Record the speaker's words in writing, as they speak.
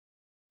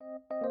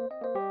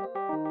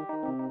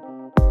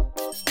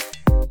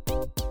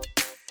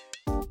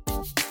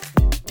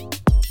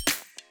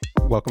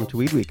Welcome to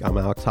Weed Week. I'm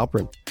Alex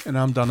Halprin. And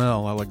I'm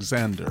Donnell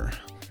Alexander.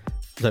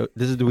 So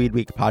this is the Weed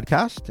Week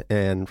podcast,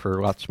 and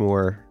for lots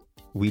more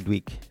Weed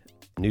Week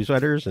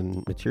newsletters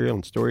and material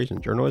and stories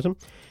and journalism,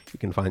 you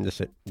can find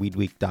us at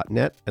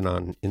weedweek.net, and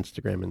on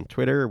Instagram and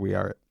Twitter, we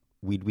are at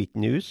Weed Week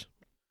News.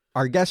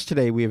 Our guest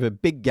today, we have a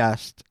big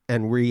guest,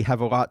 and we have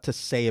a lot to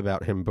say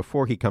about him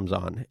before he comes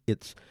on.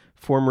 It's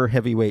former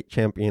heavyweight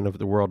champion of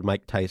the world,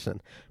 Mike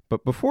Tyson.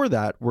 But before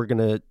that, we're going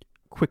to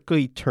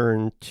quickly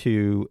turn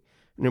to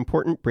an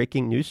important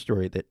breaking news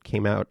story that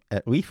came out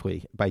at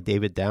Leafly by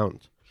David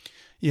Downs.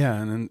 Yeah,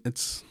 and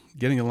it's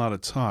getting a lot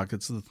of talk.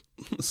 It's a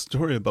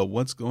story about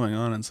what's going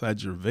on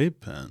inside your vape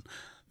pen.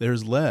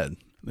 There's lead.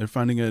 They're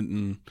finding it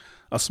in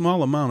a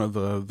small amount of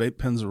vape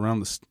pens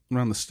around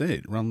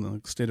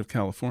the state of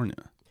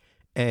California.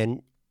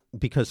 And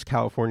because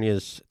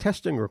California's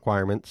testing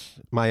requirements,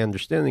 my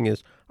understanding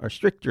is, are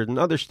stricter than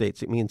other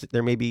states, it means that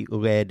there may be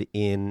lead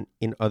in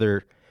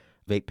other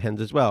vape pens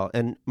as well.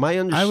 And my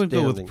understanding, I would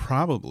go with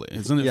probably.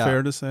 Isn't it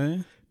fair to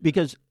say?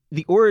 Because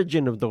the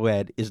origin of the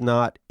lead is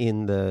not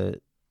in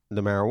the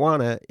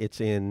marijuana,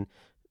 it's in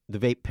the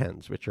vape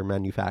pens, which are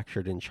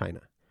manufactured in China.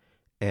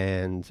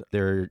 And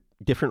there are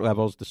different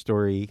levels. The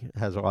story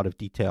has a lot of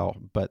detail,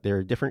 but there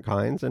are different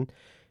kinds, and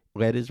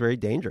lead is very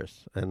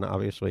dangerous. And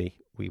obviously,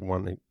 we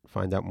want to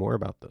find out more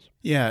about this.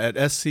 Yeah,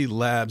 at SC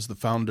Labs, the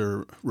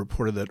founder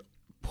reported that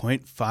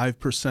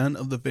 0.5%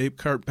 of the vape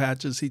cart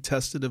patches he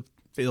tested have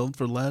failed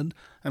for lead.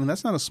 I mean,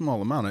 that's not a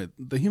small amount.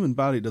 The human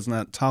body does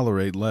not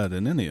tolerate lead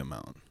in any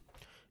amount.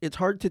 It's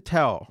hard to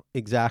tell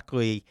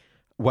exactly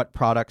what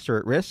products are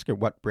at risk or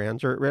what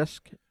brands are at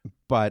risk,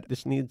 but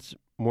this needs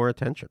more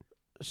attention.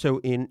 So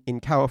in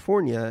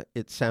California,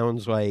 it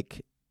sounds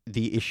like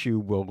the issue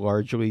will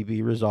largely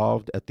be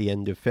resolved at the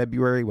end of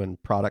February when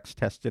products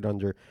tested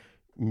under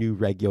new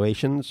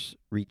regulations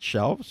reach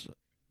shelves.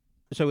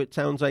 So it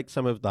sounds like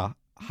some of the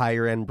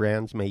higher end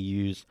brands may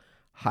use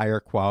higher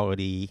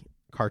quality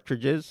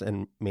cartridges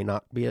and may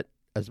not be at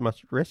as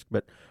much risk.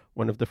 But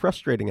one of the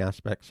frustrating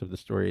aspects of the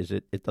story is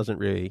it doesn't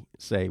really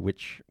say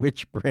which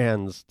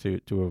brands to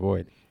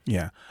avoid.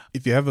 Yeah.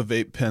 If you have a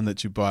vape pen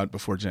that you bought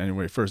before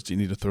January 1st, do you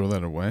need to throw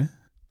that away?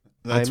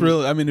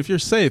 If you're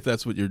safe,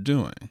 that's what you're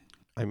doing.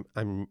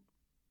 I'm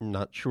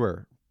not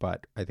sure,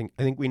 but I think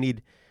we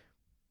need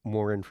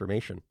more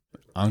information.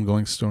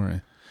 Ongoing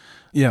story.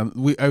 Yeah,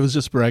 I was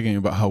just bragging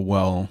about how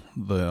well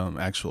the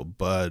actual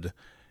bud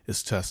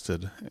is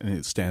tested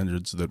and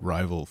standards that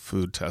rival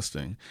food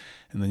testing,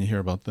 and then you hear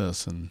about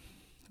this, and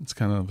it's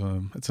kind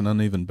of it's an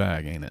uneven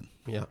bag, ain't it?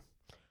 Yeah.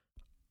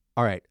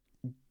 All right.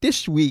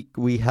 This week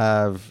we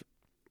have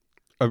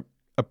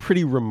a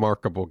pretty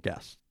remarkable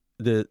guest,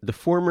 the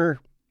former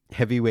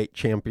heavyweight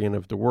champion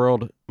of the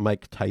world,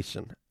 Mike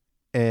Tyson,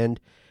 and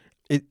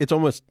it's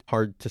almost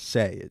hard to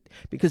say it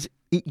because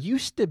it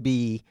used to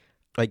be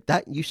like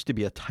that used to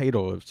be a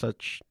title of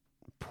such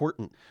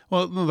important.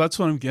 Well, no, that's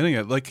what I'm getting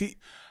at. Like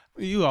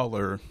you all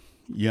are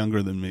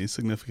younger than me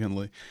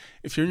significantly.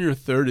 If you're in your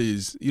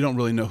 30s, you don't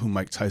really know who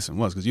Mike Tyson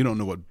was because you don't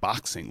know what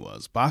boxing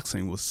was.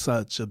 Boxing was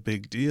such a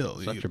big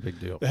deal. Such a big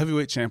deal. The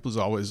heavyweight champ was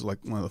always like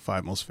one of the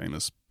 5 most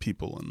famous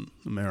people in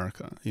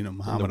America. You know,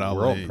 Muhammad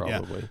Ali,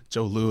 probably. Yeah,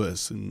 Joe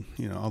Louis, and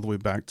all the way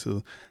back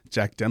to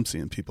Jack Dempsey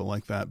and people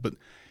like that. But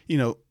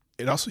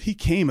he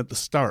came at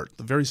the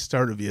very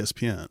start of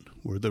ESPN,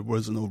 where there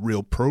was no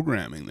real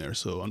programming there.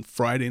 So on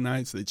Friday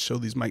nights, they'd show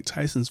these Mike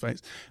Tyson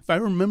fights. If I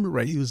remember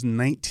right, he was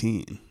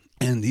 19,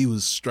 and he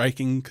was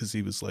striking because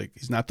he was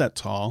he's not that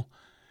tall.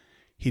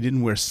 He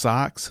didn't wear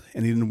socks,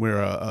 and he didn't wear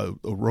a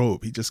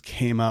robe. He just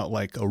came out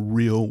like a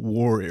real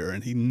warrior,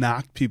 and he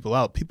knocked people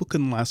out. People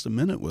couldn't last a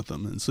minute with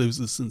him, and so he was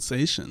a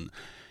sensation.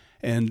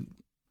 And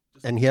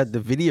he had the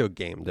video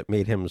game that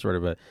made him sort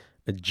of a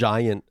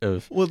giant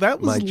of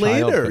that was my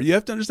later. childhood. You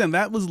have to understand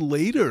that was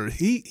later.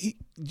 He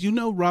do you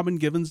know Robin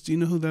Givens? Do you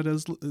know who that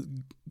is?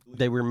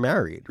 They were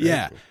married, right?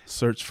 Yeah.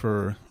 Search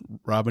for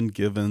Robin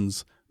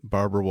Givens,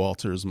 Barbara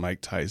Walters,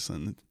 Mike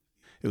Tyson.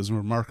 It was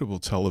remarkable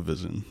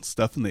television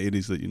stuff in the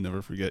 80s that you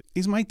never forget.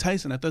 He's Mike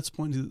Tyson. At that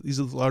point, he's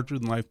a larger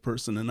than life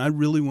person, and I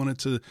really wanted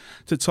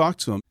to talk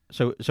to him.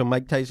 So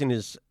Mike Tyson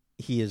is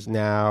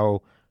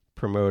now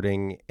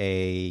promoting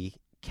a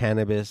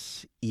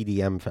cannabis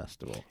EDM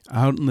festival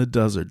out in the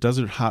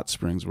desert Hot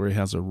Springs, where he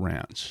has a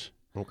ranch.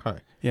 Okay.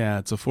 Yeah,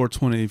 it's a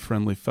 420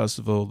 friendly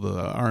festival.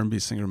 The R&B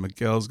singer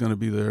Miguel is going to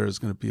be there. There's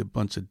going to be a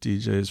bunch of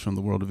DJs from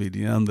the world of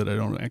EDM that I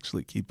don't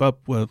actually keep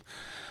up with.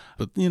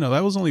 But,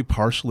 that was only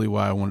partially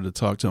why I wanted to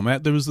talk to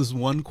him. There was this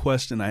one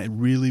question I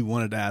really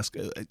wanted to ask,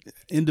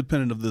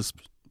 independent of this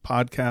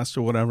podcast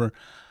or whatever.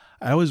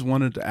 I always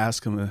wanted to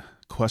ask him a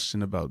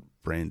question about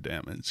brain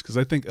damage, because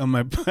I think I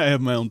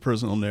have my own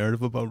personal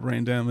narrative about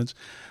brain damage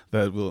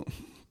that we'll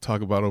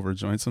talk about over a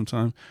joint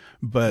sometime.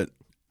 But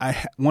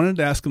I wanted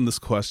to ask him this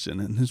question,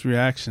 and his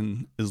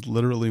reaction is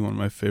literally one of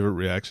my favorite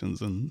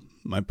reactions in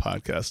my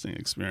podcasting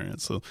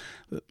experience. So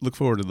look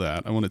forward to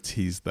that. I want to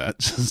tease that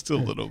just a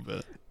little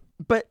bit.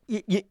 But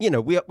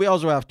we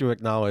also have to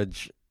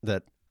acknowledge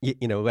that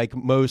like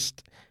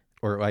most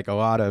or like a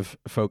lot of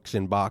folks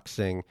in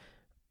boxing,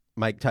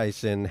 Mike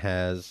Tyson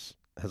has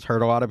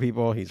hurt a lot of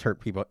people. He's hurt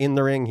people in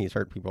the ring. He's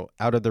hurt people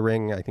out of the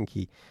ring. I think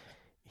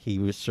he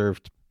was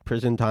served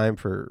prison time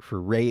for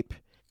rape.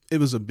 It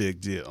was a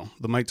big deal.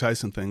 The Mike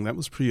Tyson thing, that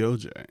was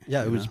pre-OJ.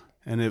 Yeah, it was.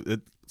 And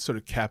it sort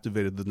of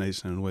captivated the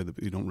nation in a way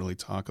that we don't really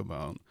talk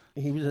about.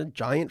 He was a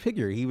giant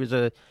figure. He was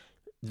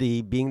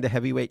being the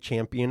heavyweight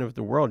champion of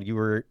the world. You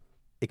were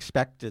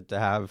expected to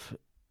have,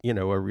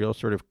 a real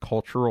sort of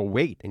cultural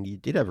weight. And you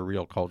did have a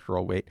real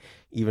cultural weight,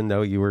 even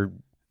though you were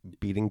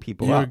beating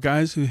people up. There are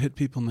guys who hit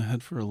people in the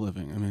head for a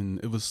living. I mean,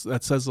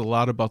 that says a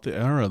lot about the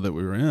era that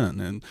we were in,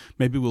 and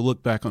maybe we'll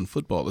look back on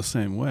football the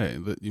same way.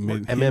 That you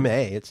made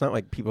MMA. It's not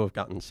like people have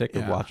gotten sick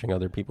of watching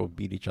other people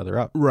beat each other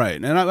up. Right,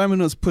 and I'm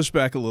going to push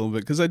back a little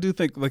bit because I do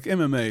think like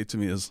MMA to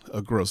me is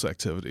a gross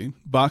activity.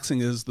 Boxing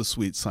is the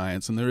sweet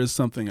science, and there is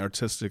something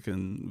artistic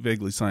and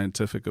vaguely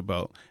scientific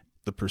about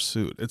the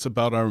pursuit. It's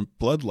about our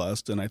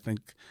bloodlust, and I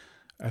think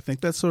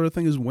that sort of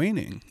thing is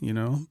waning.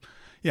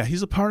 Yeah,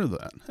 he's a part of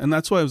that. And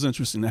that's why it was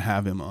interesting to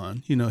have him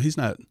on.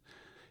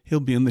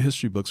 He'll be in the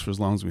history books for as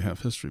long as we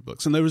have history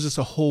books. And there was just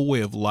a whole way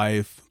of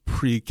life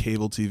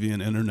pre-cable TV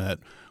and internet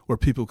where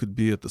people could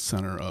be at the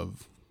center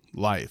of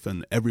life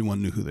and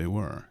everyone knew who they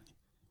were.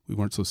 We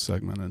weren't so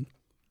segmented.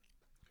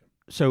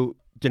 So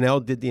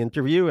Janelle did the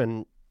interview,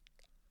 and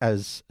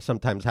as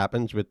sometimes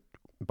happens with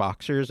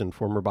boxers and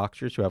former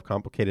boxers who have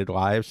complicated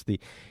lives,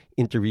 the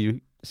interview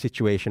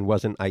situation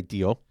wasn't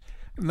ideal.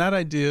 Not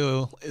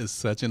ideal is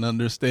such an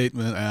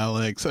understatement,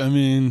 Alex. I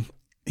mean,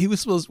 we were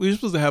supposed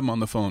to have him on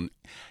the phone.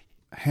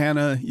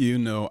 Hannah,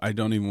 I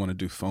don't even want to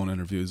do phone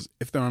interviews.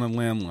 If they're on a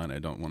landline, I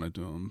don't want to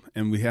do them.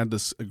 And we had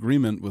this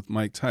agreement with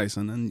Mike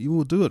Tyson, and you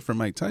will do it for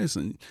Mike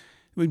Tyson.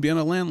 We'd be on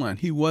a landline.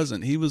 He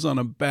wasn't. He was on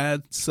a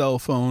bad cell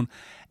phone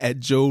at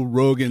Joe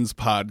Rogan's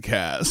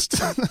podcast.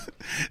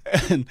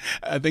 And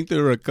I think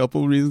there were a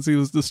couple reasons he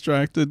was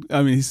distracted.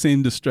 I mean, he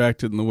seemed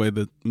distracted in the way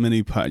that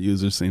many pot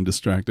users seem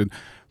distracted.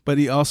 But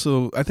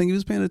I think he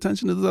was paying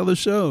attention to this other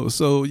show.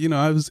 So,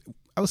 I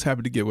was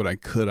happy to get what I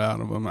could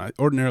out of him.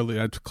 Ordinarily,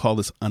 I'd call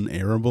this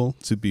unairable,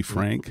 to be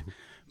frank.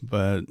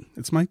 But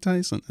it's Mike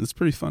Tyson. It's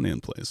pretty funny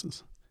in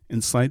places.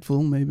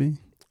 Insightful, maybe.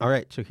 All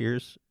right, so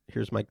here's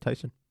Mike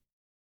Tyson.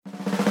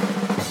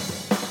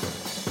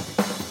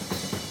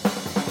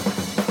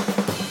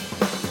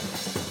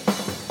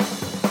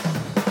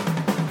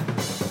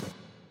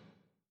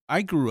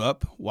 I grew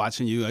up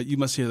watching you. You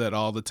must hear that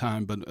all the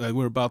time, but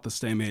we're about the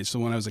same age. So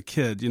when I was a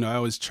kid, I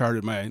always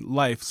charted my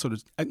life sort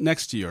of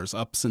next to yours,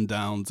 ups and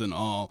downs and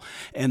all.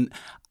 And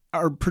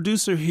our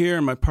producer here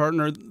and my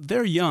partner,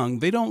 they're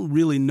young. They don't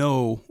really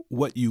know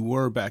what you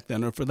were back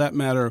then, or for that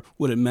matter,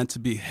 what it meant to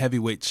be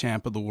heavyweight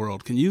champ of the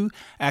world. Can you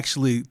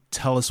actually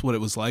tell us what it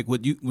was like? Were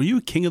you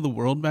a king of the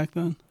world back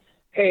then?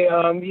 Hey,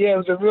 yeah, it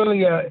was a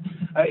really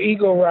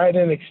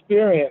ego-riding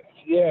experience.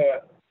 Yeah,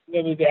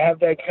 maybe to have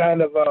that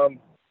kind of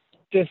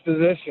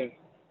disposition.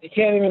 You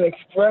can't even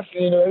express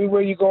it.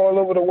 Everywhere you go all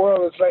over the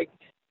world, it's like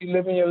you're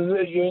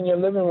in your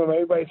living room.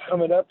 Everybody's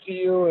coming up to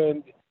you,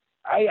 and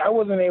I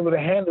wasn't able to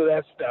handle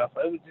that stuff.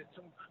 It was just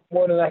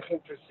more than I can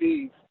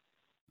perceive.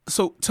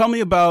 So tell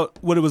me about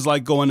what it was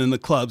like going in the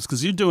clubs,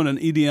 because you're doing an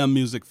EDM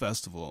music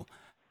festival.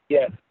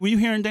 Yes. Were you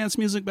hearing dance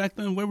music back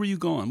then? Where were you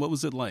going? What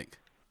was it like?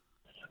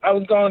 I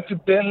was going to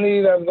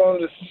Bentley. I was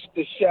going to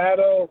the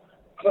Shadow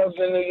clubs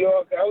in New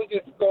York. I was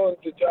just going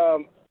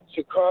to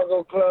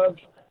Chicago clubs.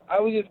 I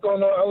was just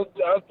going on. I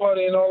was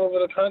partying all over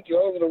the country,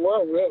 all over the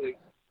world, really.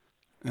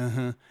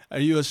 Uh-huh. Are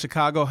you a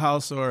Chicago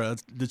house or a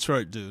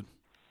Detroit dude?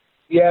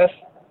 Yes.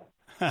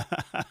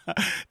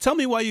 Tell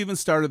me why you even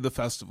started the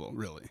festival,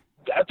 really.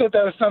 I thought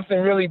that was something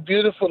really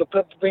beautiful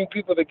to bring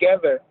people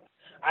together.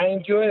 I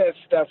enjoy that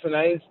stuff, and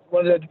I just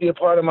wanted that to be a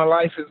part of my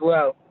life as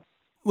well.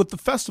 With the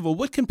festival,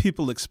 what can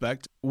people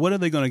expect? What are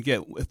they going to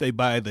get if they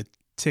buy the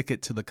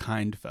ticket to the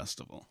Kind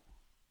Festival?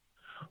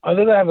 Oh,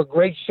 they're going to have a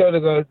great show. They're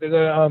going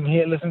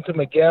to listen to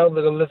Miguel.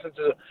 They're going to listen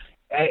to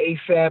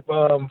A$AP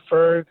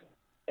Ferg.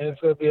 And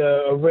it's going to be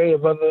an array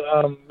of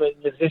other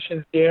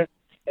musicians there.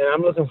 And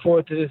I'm looking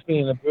forward to this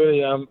being a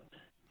really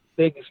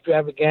big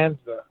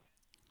extravaganza.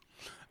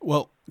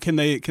 Well, can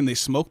they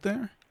smoke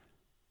there?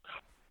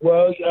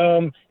 Well,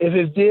 if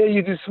it's there,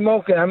 you can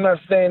smoke it. I'm not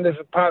saying there's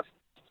a pot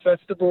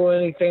festival or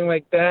anything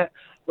like that.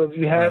 But if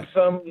you have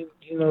some,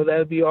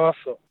 that'd be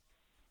awesome.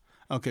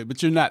 Okay,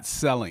 but you're not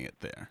selling it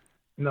there.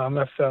 No, I'm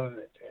not selling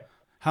it there.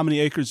 How many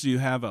acres do you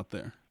have out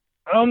there?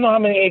 I don't know how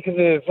many acres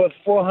it is. What,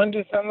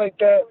 400, something like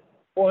that?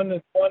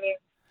 420?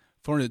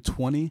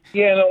 420?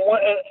 Yeah,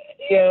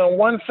 and on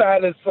one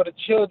side is for the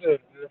children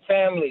and the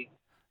family.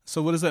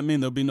 So what does that mean?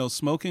 There'll be no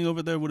smoking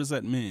over there? What does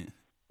that mean?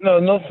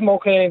 No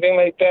smoking, anything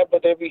like that,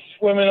 but there'll be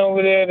swimming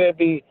over there. There'll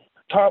be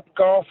Top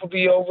Golf will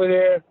be over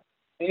there.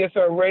 There's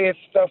an array of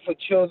stuff for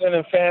children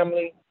and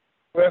family,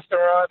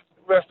 restaurants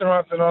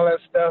and all that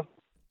stuff.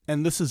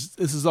 And this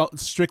is all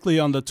strictly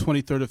on the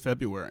 23rd of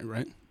February,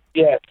 right?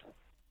 Yes.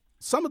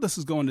 Some of this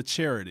is going to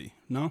charity,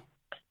 no?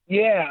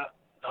 Yeah,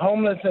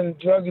 homeless and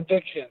drug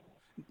addiction.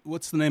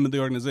 What's the name of the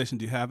organization?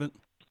 Do you have it?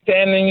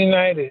 Standing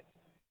United.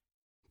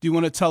 Do you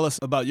want to tell us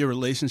about your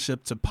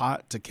relationship to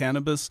pot, to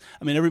cannabis?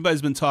 I mean,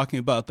 everybody's been talking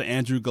about the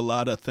Andrew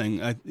Galata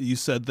thing. You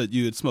said that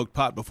you had smoked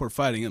pot before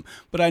fighting him,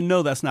 but I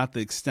know that's not the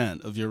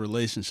extent of your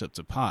relationship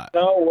to pot.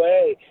 No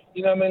way.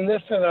 You know what I mean?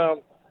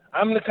 Listen,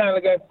 I'm the kind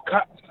of guy,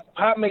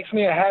 pot makes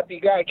me a happy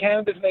guy.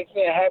 Cannabis makes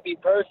me a happy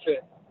person.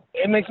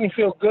 It makes me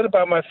feel good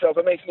about myself.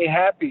 It makes me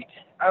happy.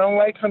 I don't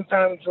like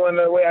sometimes when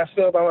the way I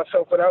feel about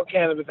myself without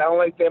cannabis. I don't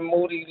like that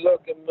moody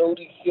look and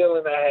moody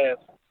feeling I have.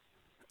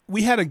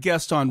 We had a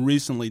guest on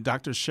recently,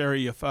 Dr.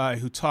 Sherry Yafai,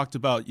 who talked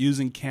about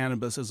using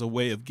cannabis as a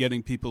way of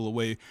getting people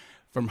away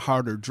from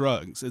harder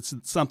drugs. It's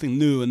something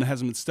new and it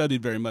hasn't been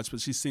studied very much,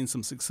 but she's seen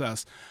some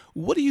success.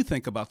 What do you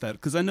think about that?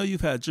 Because I know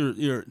you've had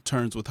your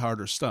turns with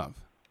harder stuff.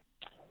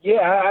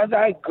 Yeah,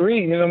 I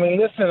agree. You know what I mean?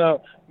 Listen,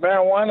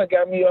 marijuana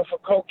got me off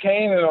of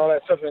cocaine and all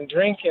that stuff and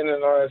drinking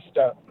and all that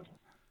stuff.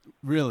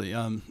 Really?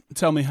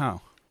 Tell me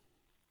how.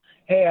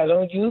 Hey, I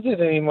don't use it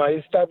anymore.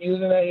 I stopped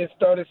using that and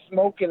started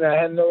smoking. I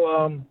had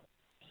no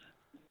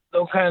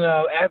kind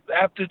of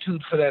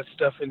aptitude for that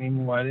stuff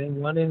anymore. I didn't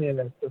want any of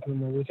that stuff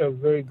anymore, which I was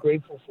very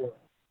grateful for.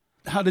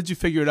 How did you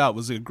figure it out?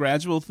 Was it a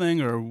gradual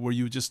thing, or were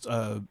you just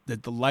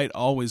did the light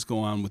always go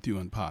on with you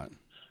on pot?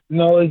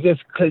 No, it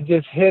just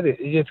hit it.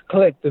 It just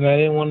clicked, and I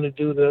didn't want to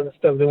do the other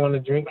stuff. I didn't want to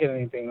drink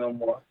anything no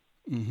more.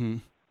 Mm-hmm.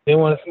 Didn't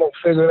want to smoke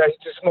cigarettes. I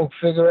used to smoke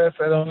cigarettes.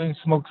 I don't even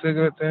smoke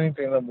cigarettes or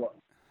anything no more.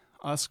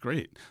 Oh, that's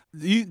great.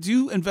 Do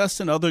you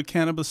invest in other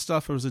cannabis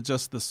stuff, or is it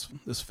just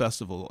this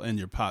festival and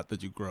your pot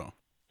that you grow?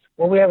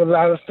 Well, we have a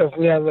lot of stuff.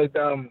 We have like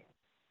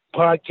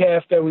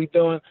podcasts that we're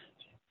doing.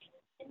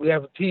 We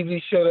have a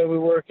TV show that we're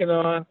working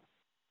on.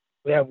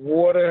 We have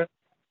water.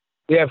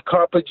 We have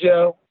carpet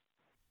gel.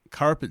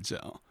 Carpet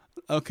gel.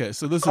 Okay,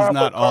 so this is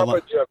not all.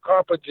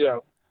 Carpet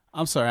gel.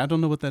 I'm sorry, I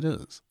don't know what that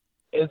is.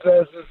 It's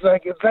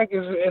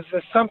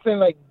something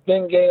like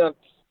Bengay on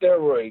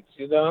steroids,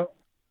 you know.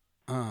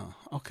 Oh,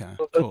 okay.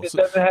 Cool. It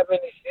doesn't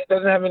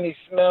have any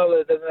smell.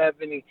 It doesn't have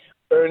any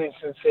burning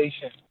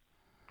sensation.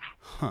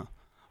 Huh.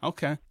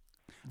 Okay.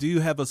 Do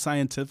you have a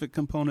scientific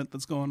component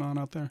that's going on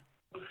out there?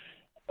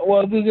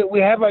 Well, we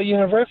have our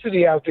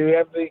university out there. We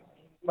have the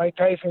Mike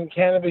Tyson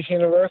Cannabis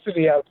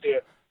University out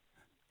there.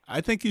 I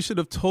think you should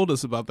have told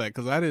us about that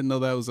because I didn't know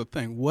that was a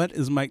thing. What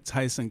is Mike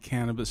Tyson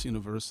Cannabis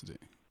University?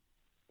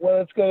 Well,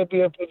 it's going to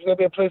be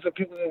a place where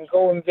people can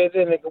go and visit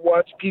and they can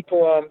watch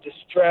people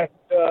distract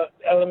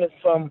elements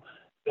from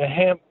the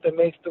hemp that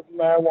makes the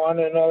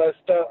marijuana and all that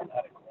stuff.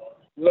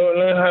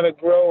 Learn how to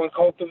grow and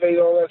cultivate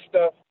all that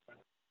stuff.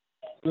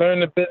 Learn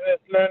the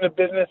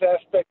business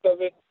aspect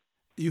of it.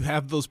 You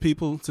have those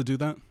people to do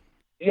that?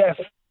 Yes.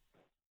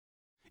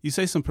 You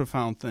say some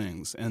profound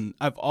things, and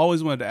I've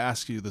always wanted to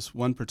ask you this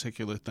one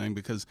particular thing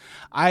because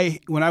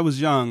when I was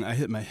young, I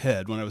hit my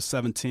head when I was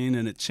 17,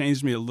 and it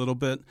changed me a little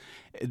bit.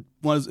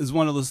 Is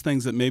one of those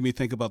things that made me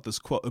think about this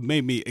quote. It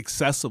made me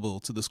accessible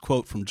to this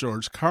quote from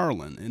George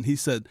Carlin, and he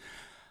said,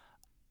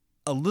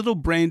 "A little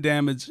brain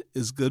damage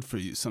is good for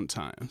you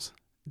sometimes."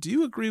 Do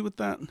you agree with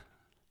that?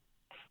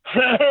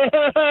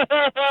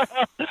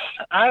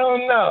 I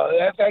don't know.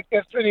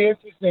 That's pretty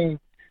interesting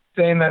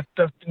saying that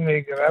stuff to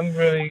me because I'm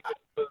really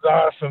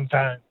bizarre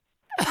sometimes.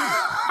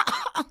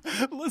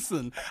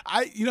 Listen,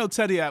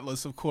 Teddy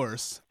Atlas, of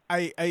course.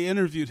 I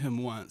interviewed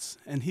him once,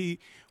 and he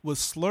was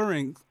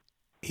slurring.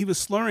 He was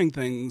slurring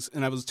things,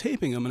 and I was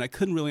taping him, and I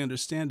couldn't really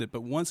understand it.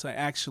 But once I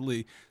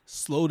actually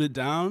slowed it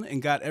down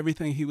and got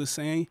everything he was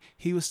saying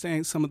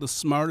some of the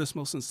smartest,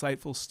 most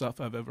insightful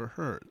stuff I've ever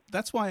heard.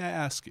 That's why I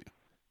ask you.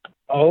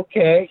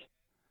 Okay.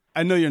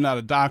 I know you're not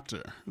a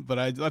doctor, but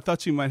I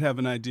thought you might have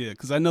an idea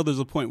because I know there's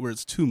a point where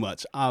it's too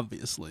much,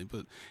 obviously.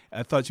 But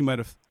I thought you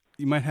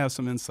might have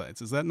some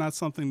insights. Is that not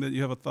something that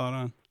you have a thought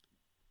on?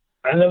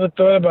 I never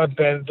thought about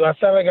that. Do I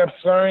sound like I'm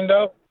slurring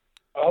though?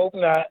 I hope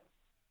not.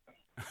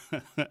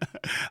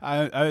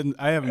 I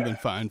haven't been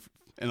fine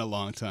in a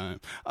long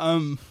time.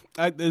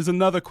 There's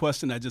another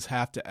question I just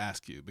have to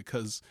ask you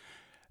because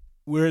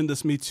we're in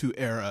this Me Too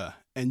era,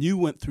 and you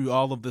went through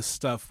all of this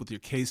stuff with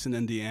your case in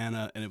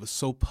Indiana, and it was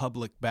so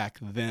public back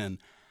then.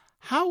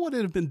 How would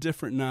it have been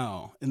different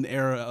now in the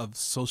era of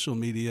social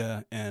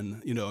media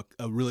and,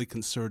 a really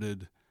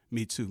concerted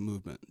Me Too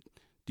movement?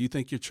 Do you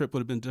think your trip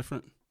would have been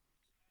different?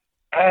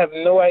 I have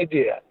no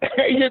idea.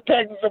 You're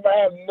talking something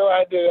I have no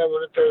idea that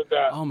would have turned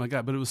out. Oh, my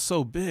God, but it was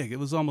so big. It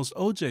was almost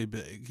OJ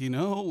big,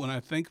 when I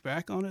think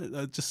back on it.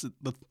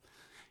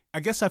 I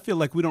guess I feel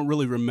like we don't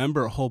really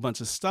remember a whole bunch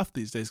of stuff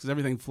these days because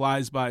everything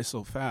flies by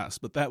so fast.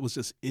 But that was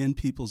just in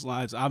people's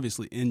lives,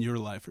 obviously in your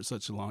life for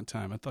such a long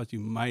time. I thought you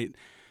might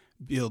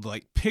be able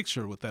to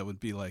picture what that would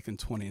be like in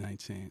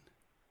 2019.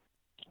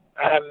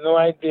 I have no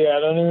idea. I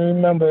don't even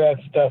remember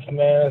that stuff,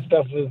 man. That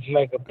stuff is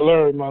like a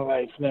blur in my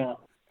life now.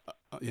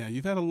 Yeah,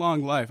 you've had a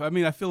long life. I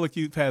mean, I feel like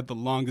you've had the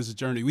longest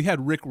journey. We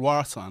had Rick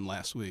Ross on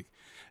last week.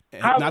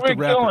 How's not Rick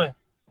the rapper.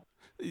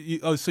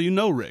 doing? So you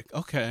know Rick.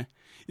 Okay.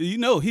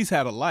 He's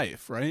had a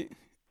life, right?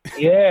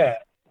 Yeah.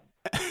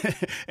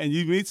 And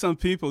you meet some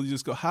people, you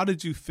just go, how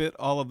did you fit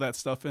all of that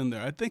stuff in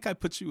there? I think I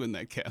put you in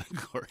that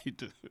category,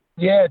 dude.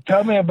 Yeah,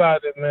 tell me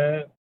about it,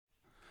 man.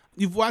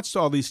 You've watched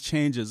all these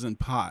changes in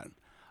pot.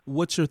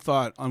 What's your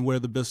thought on where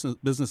the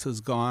business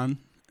has gone,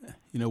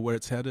 where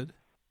it's headed?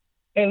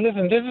 Hey,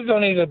 listen, this is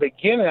only the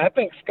beginning. I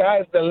think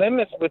sky's the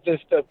limit with this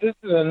stuff. This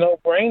is a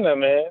no-brainer,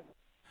 man.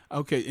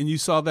 Okay, and you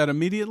saw that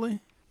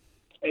immediately?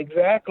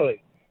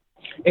 Exactly.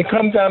 It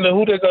comes down to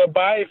who they're going to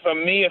buy it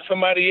from, me or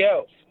somebody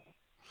else.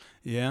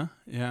 Yeah.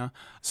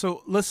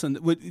 So listen,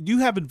 do you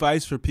have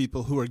advice for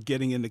people who are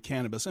getting into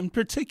cannabis, in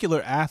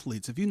particular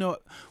athletes?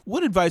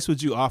 What advice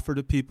would you offer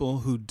to people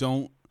who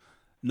don't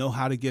know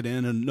how to get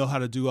in and know how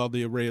to do all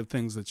the array of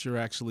things that you're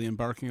actually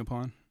embarking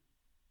upon?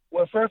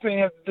 Well, first thing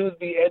you have to do is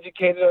be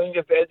educated. You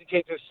have to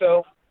educate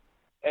yourself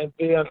and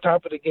be on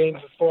top of the game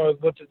as far as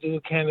what to do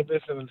with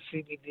cannabis and the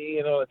CBD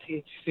and all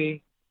the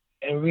THC,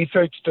 and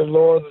research the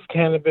laws of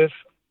cannabis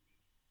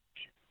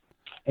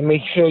and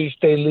make sure you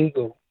stay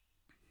legal.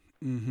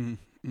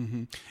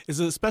 Mm-hmm. Is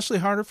it especially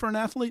harder for an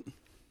athlete?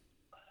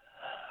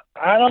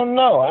 I don't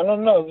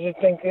know. Do you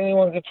think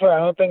anyone can try? I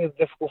don't think it's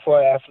difficult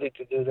for an athlete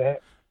to do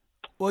that.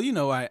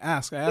 Well, I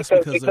ask because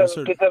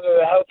of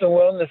the health and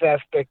wellness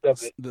aspect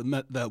of it.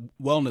 The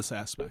wellness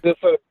aspect. It's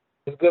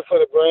good for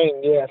the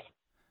brain, yes.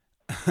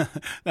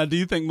 Now, do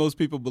you think most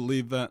people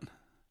believe that?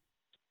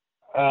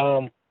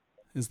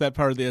 Is that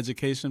part of the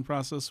education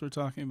process we're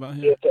talking about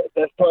here? Yeah,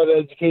 that's part of the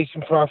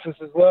education process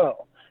as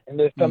well. And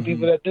there's some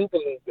people that do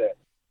believe that.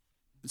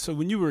 So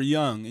when you were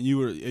young and you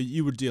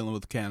were dealing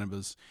with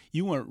cannabis,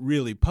 you weren't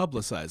really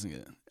publicizing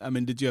it. I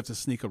mean, did you have to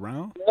sneak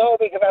around? No,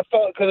 because I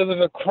thought it was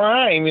a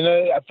crime.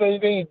 I thought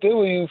anything you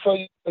do, you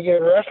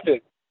get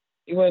arrested.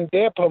 You wouldn't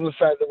dare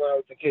publicize it when I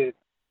was a kid.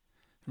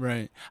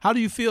 Right. How do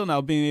you feel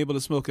now being able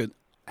to smoke it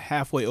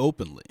halfway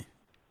openly?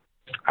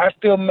 I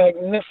feel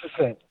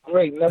magnificent.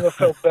 Great. Never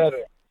felt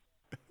better.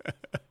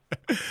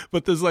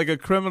 But there's like a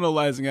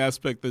criminalizing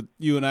aspect that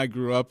you and I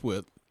grew up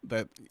with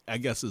that I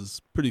guess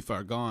is pretty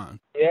far gone.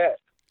 Yeah.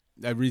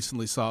 I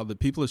recently saw that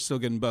people are still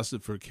getting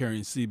busted for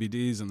carrying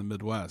CBDs in the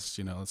Midwest.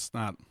 It's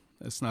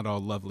not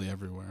all lovely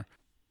everywhere.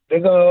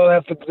 They're gonna all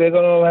have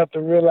to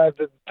realize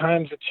that the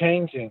times are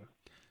changing.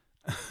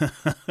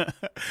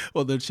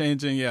 Well, they're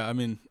changing. Yeah, I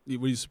mean,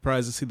 were you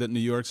surprised to see that New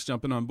York's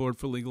jumping on board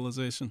for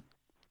legalization?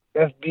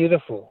 That's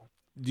beautiful.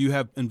 Do you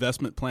have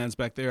investment plans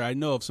back there? I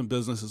know of some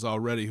businesses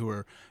already who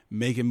are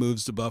making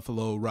moves to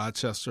Buffalo,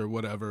 Rochester,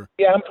 whatever.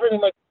 Yeah, I'm pretty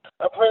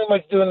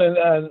much doing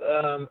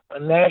a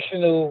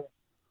national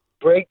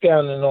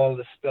breakdown in all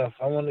this stuff.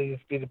 I want to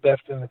just be the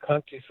best in the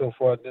country so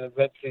far, then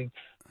eventually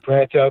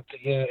branch out to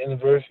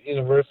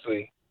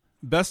universally.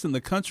 Best in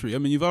the country? I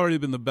mean, you've already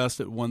been the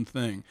best at one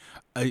thing.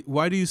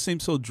 Why do you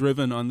seem so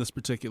driven on this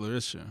particular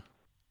issue?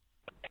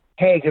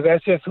 Hey, because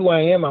that's just who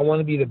I am. I want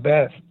to be the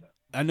best.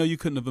 I know you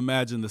couldn't have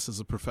imagined this as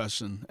a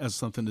profession, as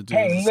something to do.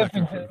 Hey,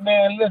 listen,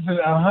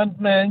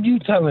 man, you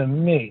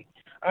telling me.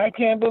 I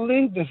can't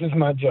believe this is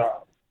my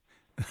job.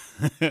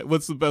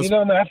 What's the best?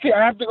 I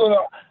have to go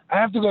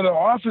to the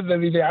office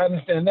every day. I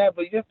understand that,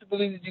 but you have to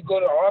believe that you go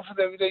to the office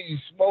every day, you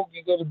smoke,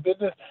 you go to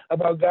business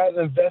about guys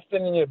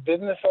investing in your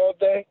business all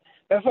day.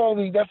 That's all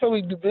we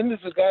do business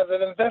with, guys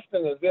that invest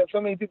in us. We have so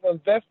many people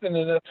investing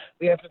in us,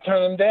 we have to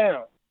turn them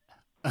down.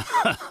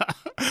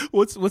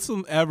 What's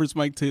the average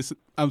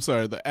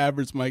the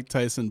average Mike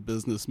Tyson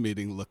business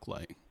meeting look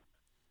like?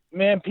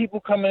 Man, people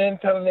coming in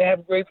telling they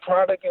have great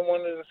product and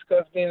want to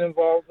discuss being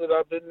involved with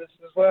our business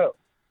as well.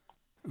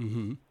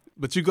 Mm-hmm.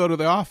 But you go to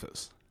the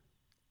office?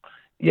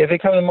 Yeah, they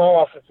come to my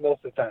office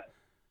most of the time.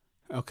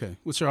 Okay.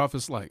 What's your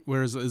office like?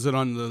 Where is it? Is it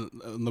on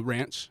the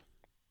ranch?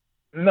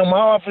 No, my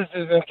office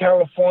is in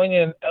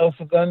California, in El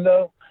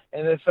Segundo,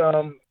 and it's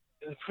a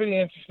pretty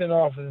interesting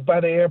office. It's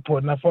by the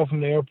airport, not far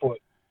from the airport.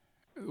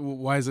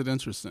 Why is it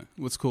interesting?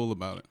 What's cool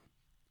about it?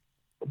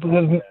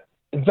 Because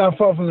it's not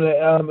far from the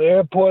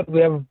airport.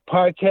 We have a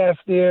podcast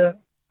there.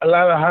 A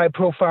lot of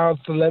high-profile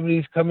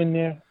celebrities come in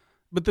there.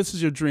 But this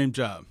is your dream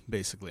job,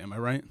 basically. Am I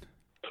right?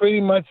 Pretty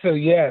much so,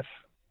 yes.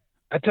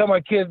 I tell my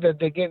kids that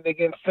they're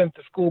getting sent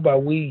to school by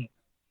weed.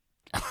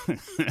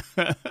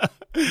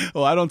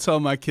 Well, I don't tell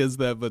my kids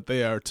that, but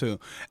they are too.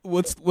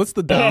 What's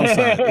the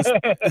downside?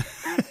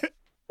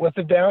 What's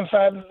the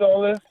downside of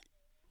all this?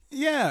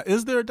 Yeah,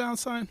 is there a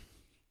downside?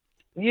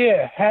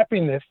 Yeah,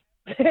 happiness.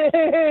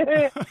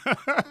 Well,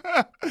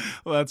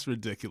 that's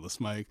ridiculous,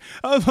 Mike.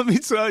 Let me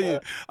tell you,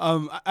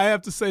 I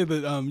have to say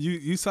that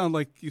you sound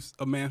like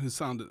a man has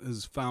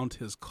found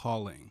his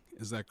calling.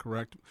 Is that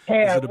correct?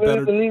 Hey, I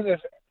really believe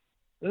this.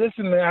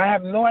 Listen, man, I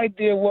have no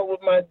idea what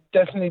would my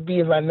destiny be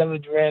if I never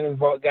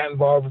got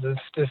involved with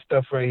this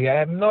stuff right here. I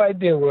have no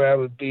idea where I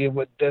would be and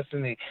what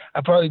destiny.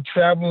 I'd probably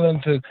travel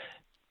into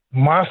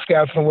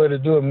Moscow somewhere to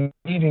do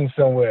a meeting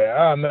somewhere.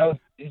 Oh, man,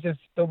 it's just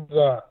so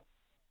bizarre.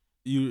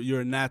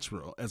 You're a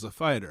natural as a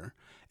fighter,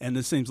 and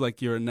it seems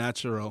like you're a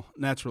natural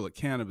at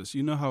cannabis.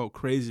 You know how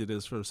crazy it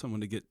is for someone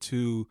to get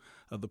two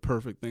of the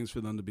perfect things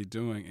for them to be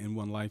doing in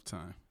one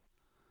lifetime.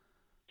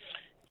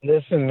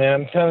 Listen, man,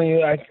 I'm telling you,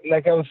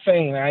 like I was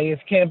saying, I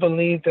just can't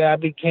believe that I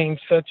became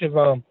such of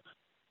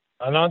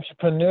an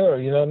entrepreneur,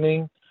 you know what I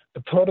mean?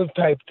 The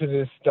prototype to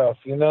this stuff,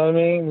 you know what I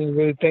mean? When you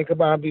really think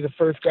about it, be the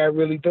first guy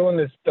really doing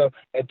this stuff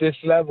at this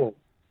level.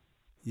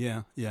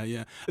 Yeah.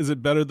 Is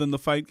it better than the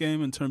fight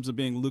game in terms of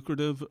being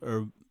lucrative?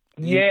 Or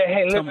yeah,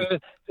 hey, listen,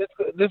 this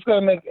is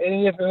going to make, and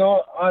in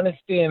all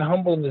honesty and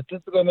humbleness, this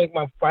is going to make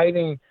my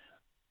fighting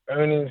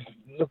earnings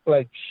look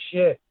like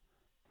shit.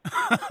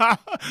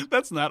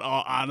 That's not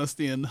all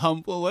honesty and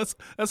humble. That's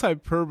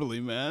hyperbole,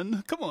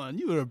 man. Come on,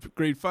 you were a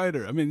great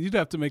fighter. I mean, you'd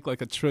have to make like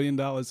 $1 trillion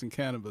in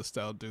cannabis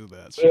to outdo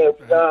that. Shit,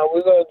 yeah, nah,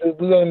 we're gonna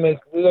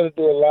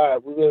do a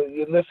lot.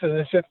 Listen,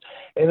 it's just,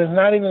 and it's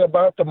not even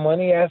about the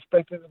money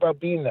aspect. It's about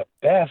being the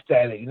best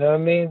at it. You know what I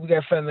mean? We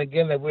got something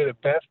again that we're the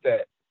best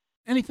at.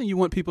 Anything you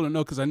want people to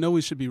know? Because I know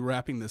we should be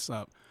wrapping this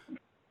up.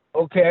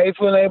 Okay, I just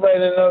want everybody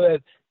to know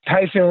that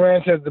Tyson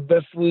Ranch has the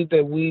best weed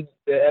that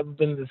ever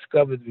been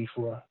discovered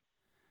before.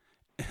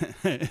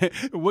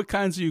 What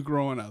kinds are you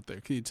growing out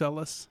there? Can you tell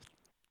us?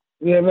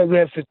 We have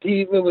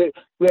sativa, we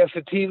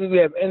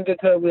have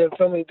indica, we have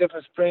so many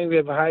different strains, we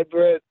have a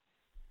hybrid.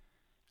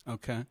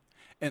 Okay.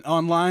 And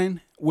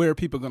online, where are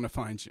people going to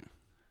find you?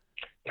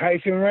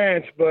 Tyson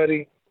Ranch,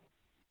 buddy.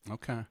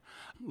 Okay.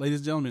 Ladies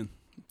and gentlemen,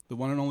 the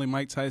one and only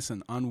Mike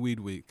Tyson on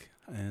Weed Week.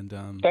 And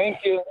thank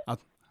you.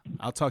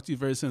 I'll talk to you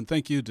very soon.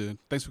 Thank you, dude.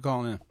 Thanks for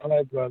calling in. All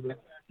right, brother.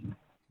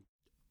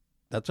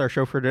 That's our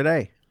show for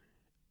today.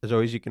 As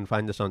always, you can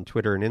find us on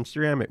Twitter and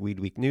Instagram at Weed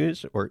Week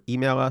News, or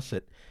email us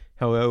at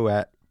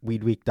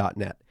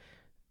hello@weedweek.net.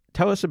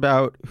 Tell us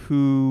about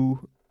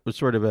who was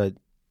sort of a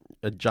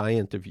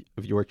giant of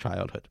your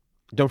childhood.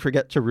 Don't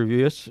forget to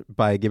review us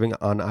by giving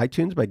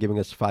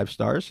us 5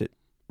 stars. It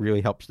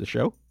really helps the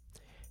show.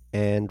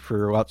 And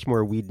for lots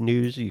more weed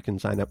news, you can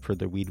sign up for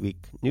the Weed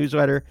Week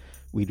newsletter,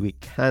 Weed Week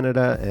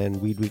Canada,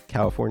 and Weed Week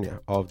California.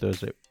 All of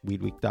those at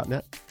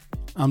weedweek.net.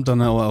 I'm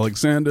Donnell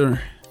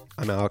Alexander.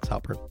 I'm Alex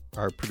Halpern.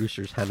 Our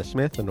producers Hannah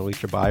Smith and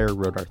Alicia Beyer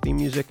wrote our theme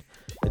music.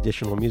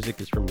 Additional music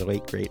is from the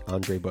late, great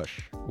Andre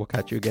Bush. We'll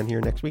catch you again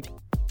here next week.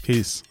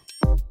 Peace.